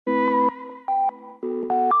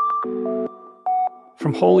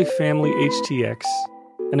From Holy Family HTX,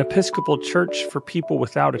 an Episcopal church for people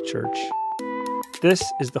without a church, this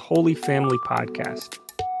is the Holy Family Podcast,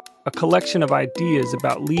 a collection of ideas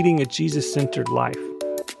about leading a Jesus-centered life.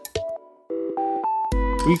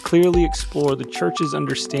 We clearly explore the church's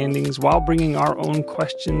understandings while bringing our own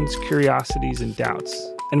questions, curiosities, and doubts,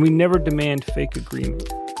 and we never demand fake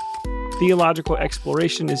agreement. Theological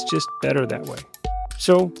exploration is just better that way.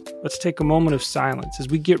 So let's take a moment of silence as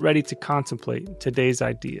we get ready to contemplate today's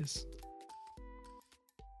ideas.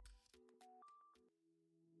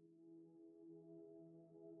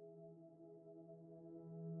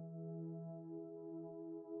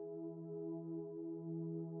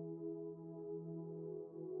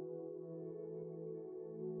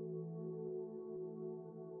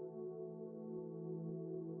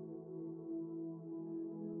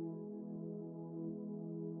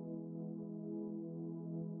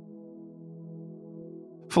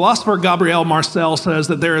 Philosopher Gabriel Marcel says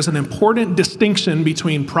that there is an important distinction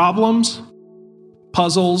between problems,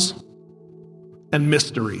 puzzles, and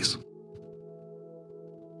mysteries.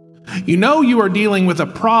 You know you are dealing with a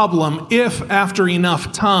problem if, after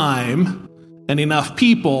enough time and enough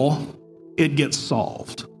people, it gets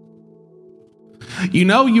solved. You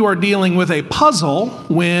know you are dealing with a puzzle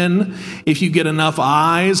when, if you get enough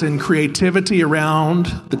eyes and creativity around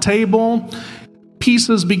the table,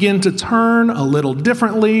 pieces begin to turn a little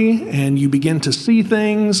differently, and you begin to see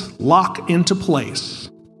things lock into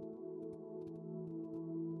place.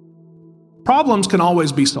 Problems can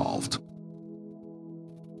always be solved.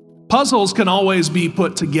 Puzzles can always be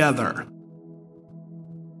put together.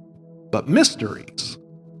 But mysteries,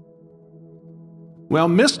 well,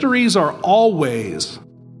 mysteries are always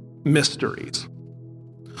mysteries.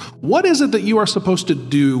 What is it that you are supposed to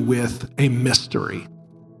do with a mystery?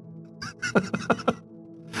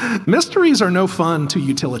 Mysteries are no fun to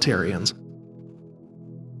utilitarians.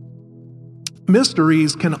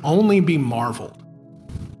 Mysteries can only be marveled.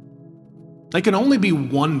 They can only be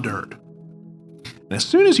wondered. And as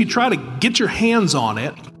soon as you try to get your hands on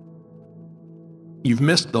it, you've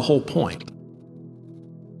missed the whole point.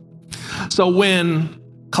 So when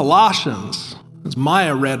Colossians, as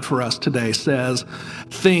Maya read for us today, says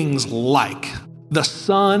things like, the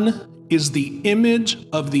Son is the image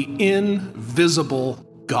of the invisible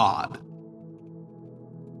God.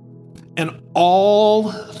 And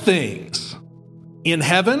all things in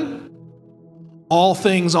heaven, all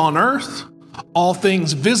things on earth, all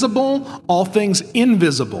things visible, all things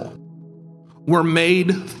invisible were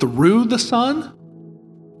made through the Son.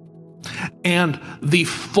 And the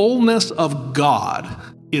fullness of God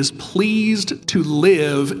is pleased to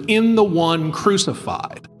live in the one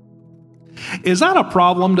crucified. Is that a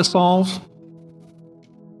problem to solve?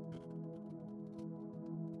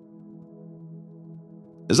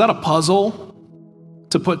 Is that a puzzle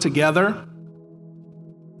to put together?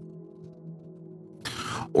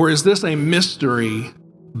 Or is this a mystery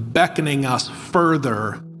beckoning us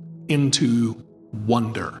further into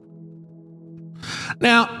wonder?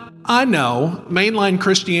 Now, I know mainline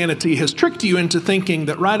Christianity has tricked you into thinking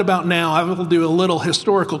that right about now I will do a little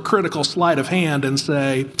historical critical sleight of hand and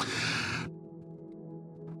say,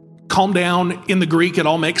 calm down, in the Greek it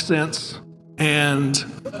all makes sense, and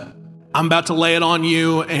I'm about to lay it on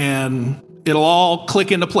you and it'll all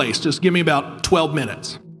click into place. Just give me about 12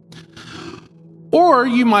 minutes. Or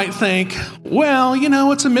you might think, well,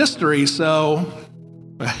 it's a mystery, so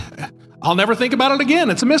I'll never think about it again.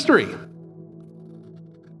 It's a mystery.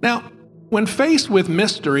 Now, when faced with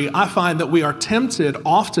mystery, I find that we are tempted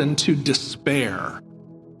often to despair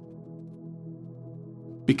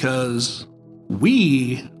because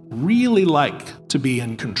we really like to be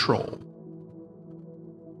in control.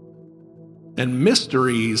 And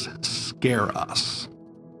mysteries scare us.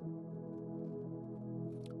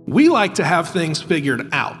 We like to have things figured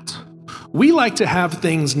out. We like to have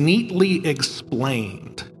things neatly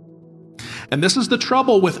explained. And this is the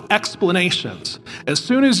trouble with explanations. As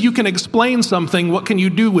soon as you can explain something, what can you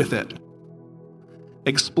do with it?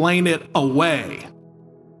 Explain it away.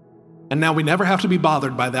 And now we never have to be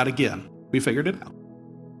bothered by that again. We figured it out.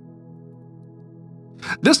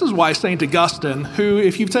 This is why St. Augustine, who,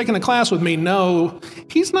 if you've taken a class with me, know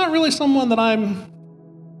he's not really someone that I'm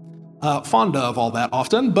fond of all that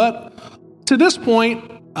often, but to this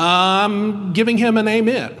point, I'm giving him an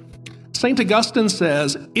amen. St. Augustine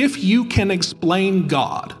says, if you can explain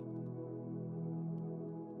God,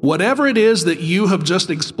 whatever it is that you have just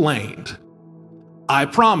explained, I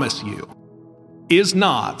promise you, is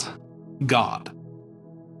not God.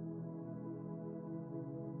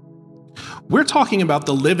 We're talking about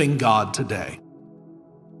the living God today.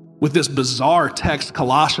 with this bizarre text,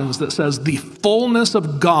 Colossians, that says the fullness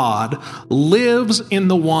of God lives in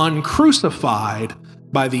the one crucified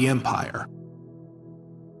by the empire.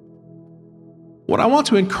 What I want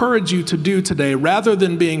to encourage you to do today, rather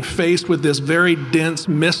than being faced with this very dense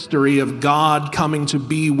mystery of God coming to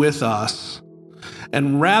be with us,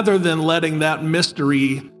 and rather than letting that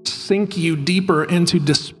mystery sink you deeper into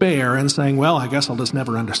despair and saying, well, I guess I'll just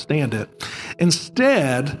never understand it,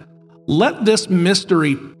 instead, let this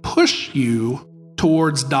mystery push you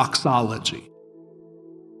towards doxology.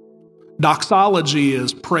 Doxology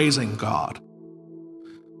is praising God.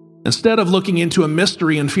 Instead of looking into a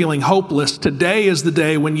mystery and feeling hopeless, today is the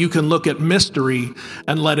day when you can look at mystery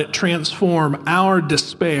and let it transform our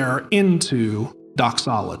despair into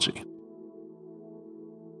doxology.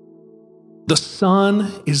 The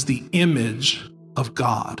Son is the image of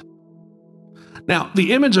God. Now,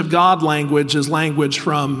 the image of God language is language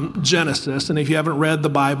from Genesis, and if you haven't read the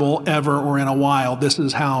Bible ever or in a while, this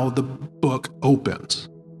is how the book opens.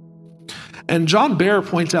 And John Behr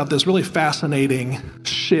points out this really fascinating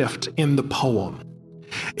shift in the poem.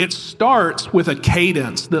 It starts with a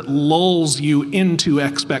cadence that lulls you into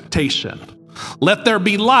expectation. Let there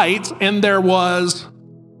be light, and there was.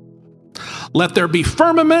 Let there be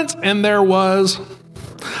firmament, and there was.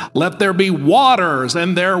 Let there be waters,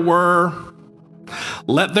 and there were.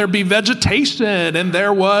 Let there be vegetation, and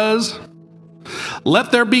there was.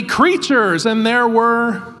 Let there be creatures, and there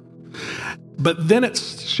were. But then it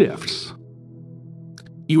shifts.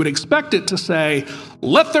 You would expect it to say,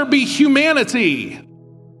 let there be humanity.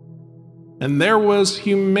 And there was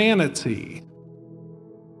humanity.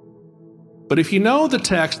 But if you know the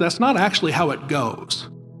text, that's not actually how it goes.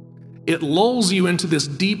 It lulls you into this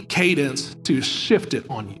deep cadence to shift it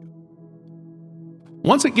on you.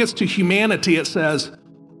 Once it gets to humanity, it says,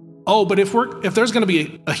 oh, but if there's going to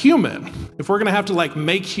be a human, if we're going to have to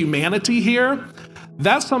make humanity here,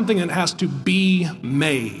 that's something that has to be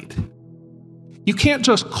made. You can't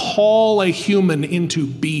just call a human into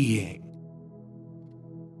being.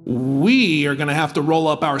 We are going to have to roll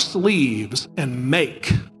up our sleeves and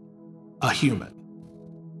make a human.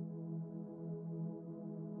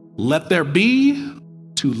 Let there be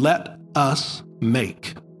to let us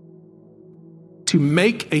make. To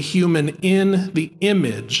make a human in the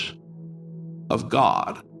image of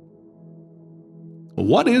God.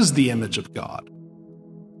 What is the image of God?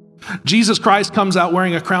 Jesus Christ comes out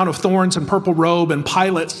wearing a crown of thorns and purple robe, and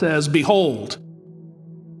Pilate says, behold,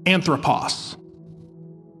 anthropos.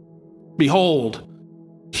 Behold,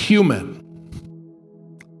 human.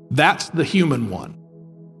 That's the human one.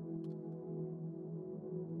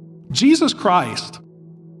 Jesus Christ,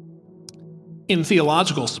 in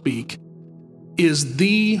theological speak, is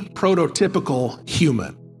the prototypical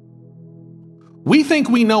human. We think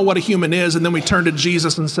we know what a human is, and then we turn to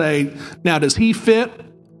Jesus and say, now, does he fit?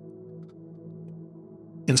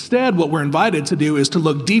 Instead, what we're invited to do is to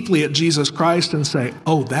look deeply at Jesus Christ and say,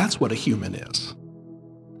 oh, that's what a human is.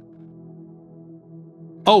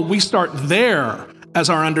 Oh, we start there as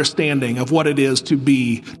our understanding of what it is to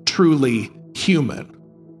be truly human.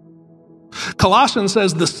 Colossians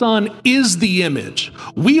says the Son is the image.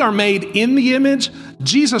 We are made in the image.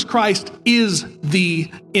 Jesus Christ is the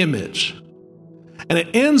image. And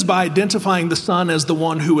it ends by identifying the Son as the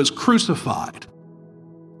one who was crucified.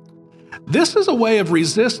 This is a way of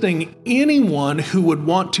resisting anyone who would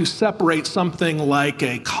want to separate something like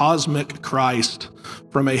a cosmic Christ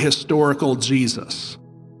from a historical Jesus.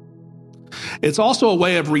 It's also a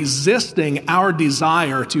way of resisting our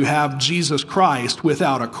desire to have Jesus Christ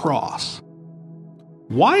without a cross.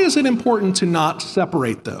 Why is it important to not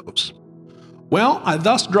separate those? Well, I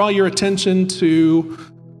thus draw your attention to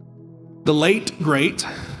the late, great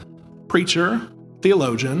preacher,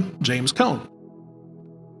 theologian, James Cone.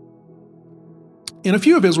 In a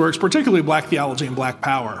few of his works, particularly Black Theology and Black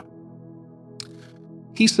Power,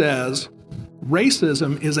 he says,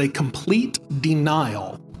 racism is a complete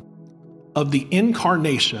denial of the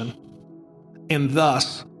incarnation and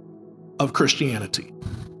thus of Christianity.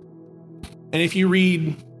 And if you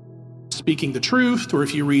read Speaking the Truth, or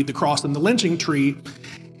if you read The Cross and the Lynching Tree,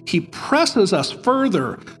 he presses us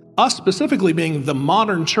further, us specifically being the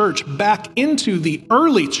modern church, back into the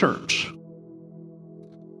early church.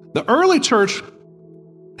 The early church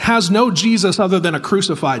has no Jesus other than a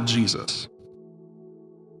crucified Jesus.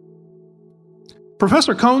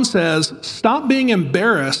 Professor Cone says, stop being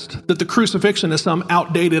embarrassed that the crucifixion is some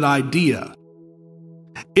outdated idea.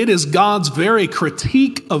 It is God's very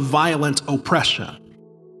critique of violent oppression.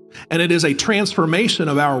 And it is a transformation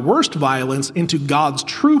of our worst violence into God's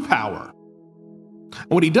true power. And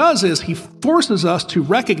what he does is he forces us to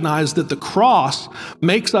recognize that the cross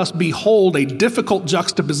makes us behold a difficult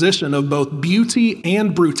juxtaposition of both beauty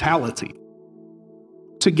and brutality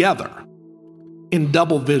together in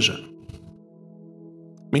double vision.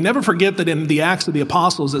 I mean, never forget that in the Acts of the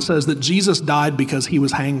Apostles, it says that Jesus died because he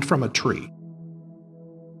was hanged from a tree.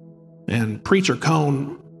 And Preacher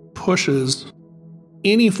Cone pushes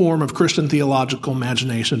any form of Christian theological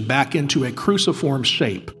imagination back into a cruciform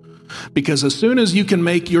shape. Because as soon as you can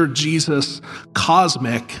make your Jesus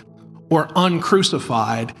cosmic or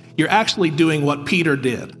uncrucified, you're actually doing what Peter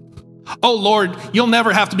did. Oh, Lord, you'll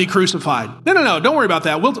never have to be crucified. No, don't worry about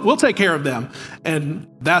that. We'll take care of them. And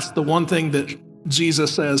that's the one thing that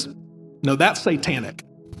Jesus says, no, that's satanic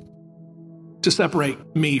to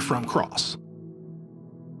separate me from cross.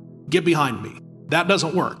 Get behind me. That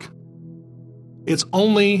doesn't work. It's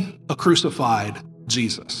only a crucified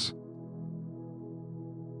Jesus.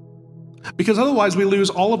 Because otherwise we lose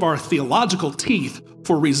all of our theological teeth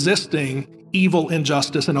for resisting evil,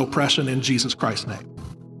 injustice, and oppression in Jesus Christ's name.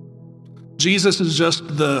 Jesus is just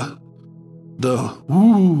the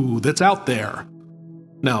ooh that's out there.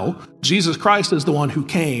 No, Jesus Christ is the one who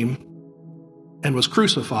came and was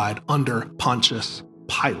crucified under Pontius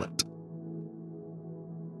Pilate.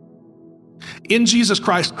 In Jesus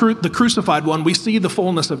Christ, the crucified one, we see the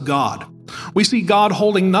fullness of God. We see God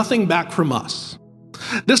holding nothing back from us.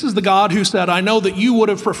 This is the God who said, I know that you would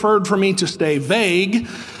have preferred for me to stay vague.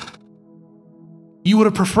 You would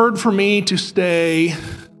have preferred for me to stay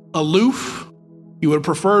aloof. You would have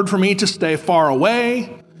preferred for me to stay far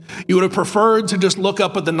away. You would have preferred to just look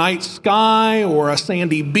up at the night sky or a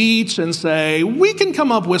sandy beach and say, we can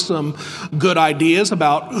come up with some good ideas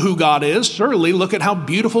about who God is. Surely, look at how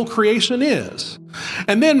beautiful creation is.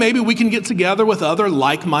 And then maybe we can get together with other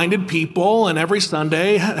like-minded people and every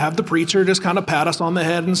Sunday have the preacher just kind of pat us on the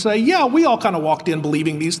head and say, yeah, we all kind of walked in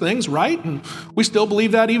believing these things, right? And we still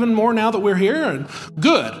believe that even more now that we're here. And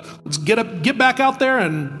good. Let's get back out there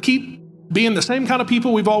and keep being the same kind of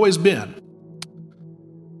people we've always been.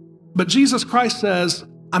 But Jesus Christ says,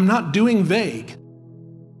 I'm not doing vague.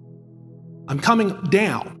 I'm coming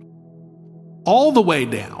down, all the way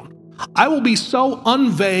down. I will be so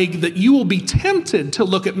unvague that you will be tempted to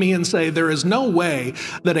look at me and say, there is no way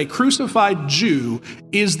that a crucified Jew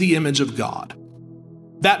is the image of God.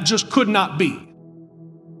 That just could not be.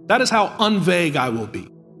 That is how unvague I will be.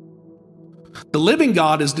 The living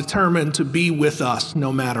God is determined to be with us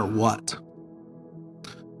no matter what.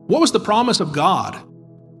 What was the promise of God?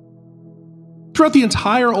 Throughout the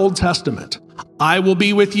entire Old Testament, I will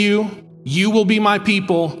be with you, you will be my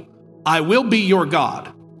people, I will be your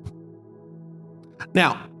God.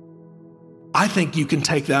 Now, I think you can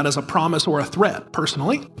take that as a promise or a threat,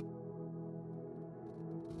 personally.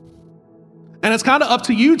 And it's kind of up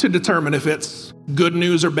to you to determine if it's good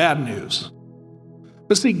news or bad news.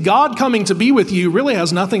 But see, God coming to be with you really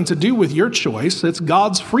has nothing to do with your choice. It's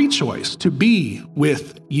God's free choice to be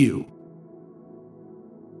with you.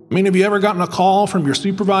 I mean, have you ever gotten a call from your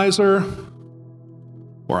supervisor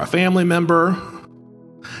or a family member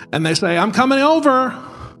and they say, I'm coming over?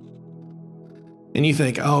 And you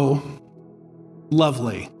think, oh,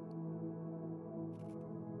 lovely.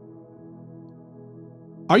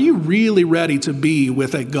 Are you really ready to be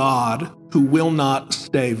with a God who will not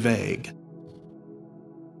stay vague?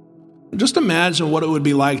 Just imagine what it would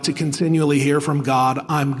be like to continually hear from God,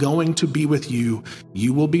 I'm going to be with you.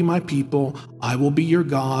 You will be my people. I will be your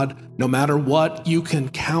God. No matter what, you can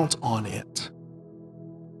count on it.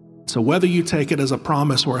 So whether you take it as a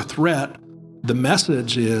promise or a threat, the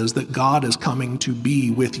message is that God is coming to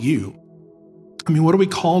be with you. I mean, what do we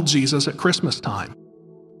call Jesus at Christmas time?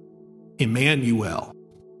 Emmanuel.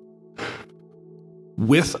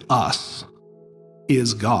 With us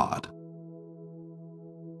is God.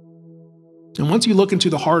 And once you look into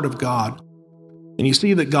the heart of God and you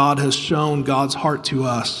see that God has shown God's heart to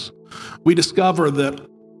us, we discover that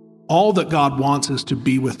all that God wants is to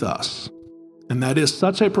be with us. And that is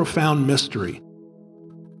such a profound mystery,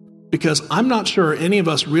 because I'm not sure any of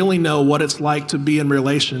us really know what it's like to be in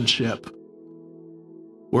relationship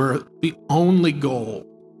where the only goal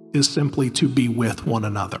is simply to be with one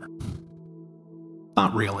another.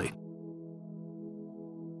 Not really.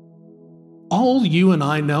 All you and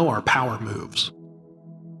I know are power moves.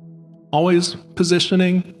 Always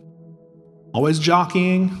positioning, always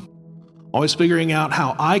jockeying, always figuring out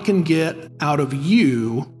how I can get out of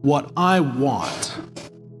you what I want.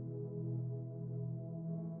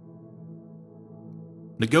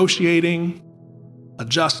 Negotiating,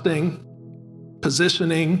 adjusting,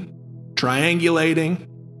 positioning, triangulating.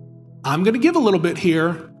 I'm going to give a little bit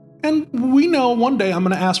here, and we know one day I'm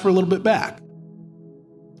going to ask for a little bit back.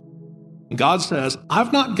 God says,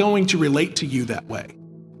 I'm not going to relate to you that way.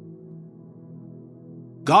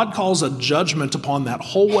 God calls a judgment upon that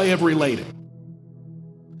whole way of relating.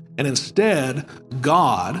 And instead,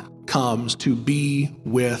 God comes to be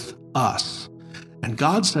with us. And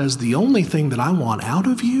God says, the only thing that I want out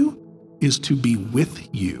of you is to be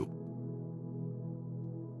with you.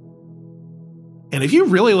 And if you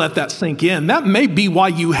really let that sink in, that may be why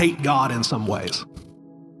you hate God in some ways.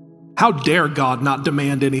 How dare God not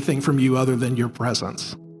demand anything from you other than your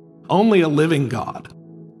presence? Only a living God.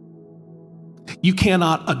 You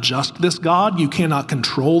cannot adjust this God. You cannot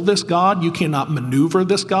control this God. You cannot maneuver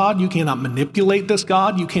this God. You cannot manipulate this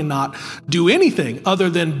God. You cannot do anything other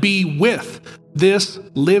than be with this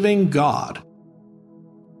living God.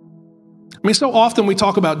 I mean, so often we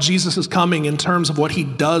talk about Jesus' coming in terms of what he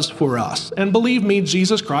does for us. And believe me,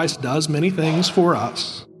 Jesus Christ does many things for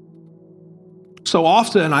us. So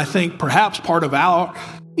often, I think perhaps part of our,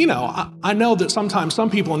 I know that sometimes some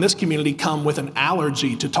people in this community come with an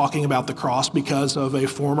allergy to talking about the cross because of a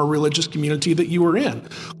former religious community that you were in.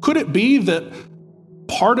 Could it be that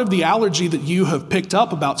part of the allergy that you have picked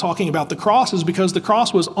up about talking about the cross is because the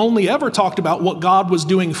cross was only ever talked about what God was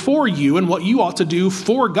doing for you and what you ought to do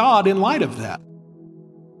for God in light of that?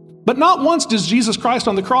 But not once does Jesus Christ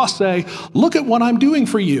on the cross say, look at what I'm doing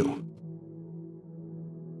for you.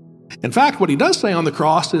 In fact, what he does say on the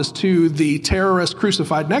cross is to the terrorist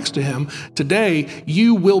crucified next to him, today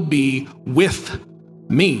you will be with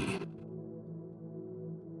me.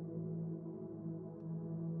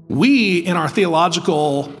 We, in our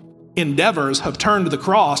theological endeavors, have turned the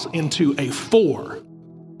cross into a for,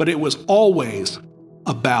 but it was always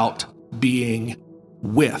about being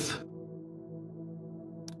with.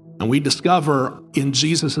 And we discover in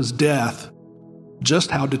Jesus' death just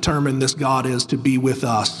how determined this God is to be with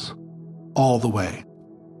us all the way.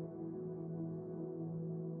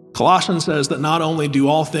 Colossians says that not only do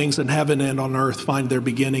all things in heaven and on earth find their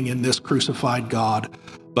beginning in this crucified God,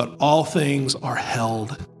 but all things are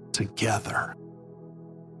held together.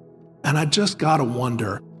 And I just got to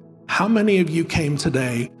wonder, how many of you came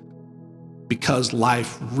today because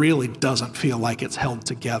life really doesn't feel like it's held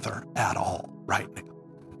together at all right now?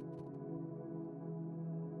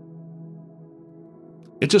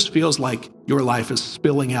 It just feels like your life is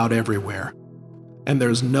spilling out everywhere, and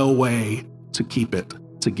there's no way to keep it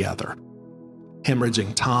together.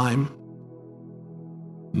 Hemorrhaging time,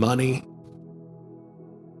 money,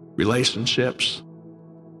 relationships,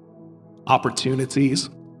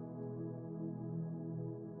 opportunities.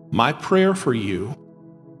 My prayer for you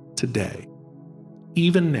today,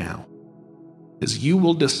 even now, is you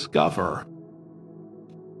will discover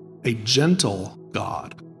a gentle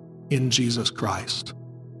God in Jesus Christ,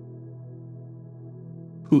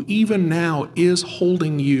 who even now is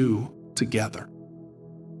holding you together,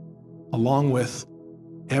 along with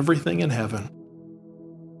everything in heaven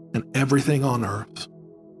and everything on earth.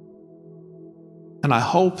 And I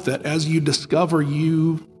hope that as you discover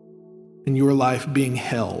you and your life being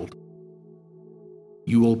held,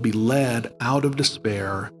 you will be led out of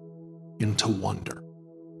despair into wonder.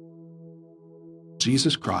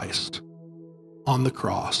 Jesus Christ on the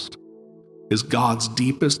cross is God's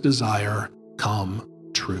deepest desire come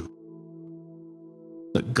true.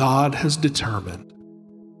 That God has determined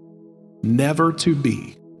never to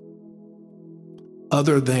be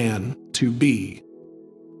other than to be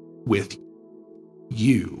with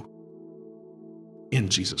you in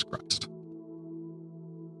Jesus Christ.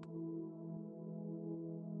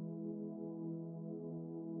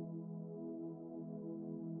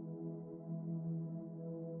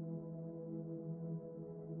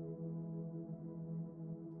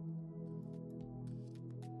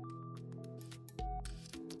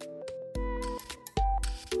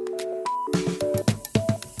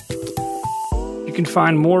 You can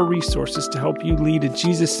find more resources to help you lead a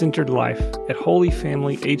Jesus-centered life at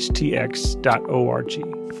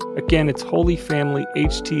holyfamilyhtx.org. Again, it's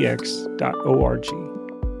holyfamilyhtx.org.